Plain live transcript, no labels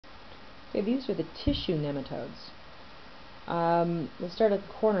Okay, these are the tissue nematodes. We'll start at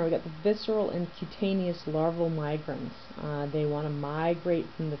the corner. We've got the visceral and cutaneous larval migrants. They want to migrate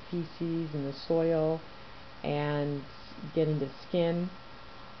from the feces and the soil and get into skin.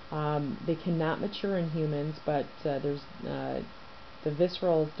 They cannot mature in humans, but there's the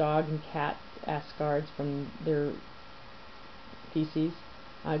visceral dog and cat ascards from their feces.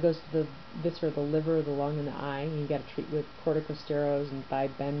 Goes to the viscera, the liver, the lung, and the eye. And you got to treat with corticosteroids and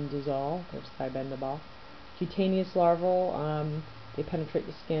thibendazole. There's thibendazole. Cutaneous larval, they penetrate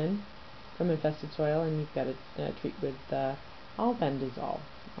the skin from infested soil, and you've got to treat with albendazole.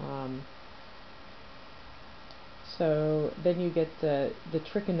 So then you get the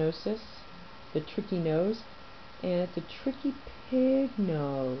trichinosis, the tricky nose, and it's a tricky pig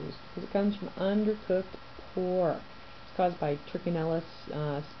nose because it comes from undercooked pork. It's caused by Trichinella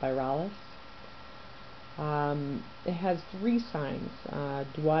spiralis. It has 3 signs: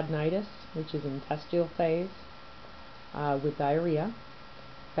 duodenitis, which is in testicular phase, with diarrhea;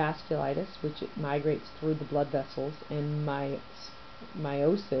 vasculitis, which it migrates through the blood vessels; and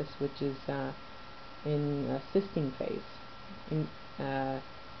meiosis, which is in cysting phase. And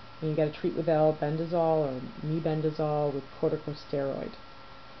you got to treat with albendazole or mebendazole with corticosteroid.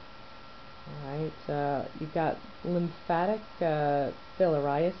 Alright, you've got lymphatic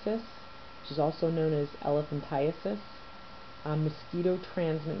filariasis, which is also known as elephantiasis. Mosquito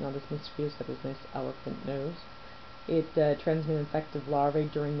transmit. Now this mosquito's got this nice elephant nose. It transmits infective larvae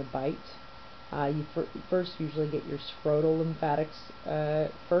during the bite. You first usually get your scrotal lymphatics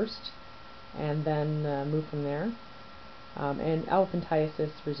first, and then move from there. And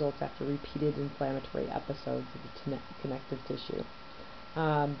elephantiasis results after repeated inflammatory episodes of the connective tissue.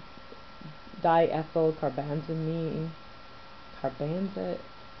 Diethylcarbamazine,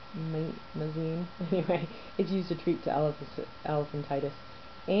 anyway, it's used to treat elephantitis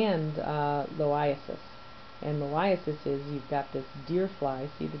and loiasis. And loiasis is, you've got this deer fly,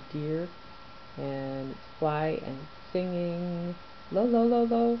 see the deer, and it's fly and it's singing lo lo lo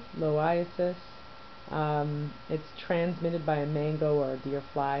lo, loiasis. It's transmitted by a mango or a deer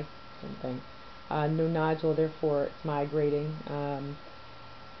fly, same thing. No nodule, therefore it's migrating.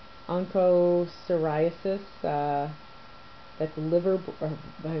 Onchocerciasis, that's river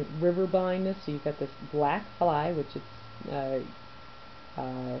blindness. So you've got this black fly, which it's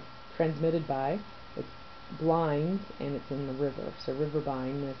transmitted by. It's blind and it's in the river. So river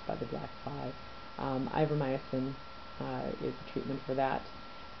blindness by the black fly. Ivermectin is the treatment for that.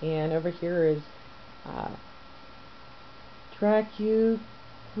 And over here is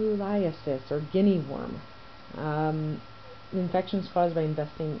tracheculiasis, or guinea worm. Infections caused by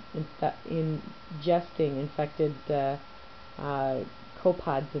ingesting infected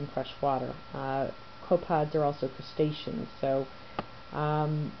copepods in fresh water. Copepods are also crustaceans, so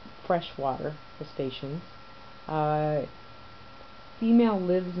freshwater crustaceans. Female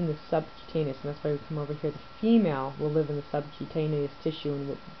lives in the subcutaneous, and that's why we come over here. The female will live in the subcutaneous tissue,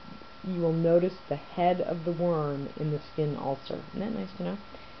 and you will notice the head of the worm in the skin ulcer. Isn't that nice to know?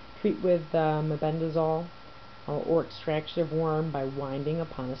 Treat with mebendazole or extraction of worm by winding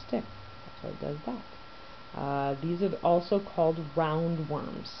upon a stick. That's why it does that. These are also called round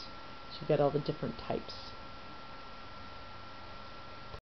worms. So you've got all the different types.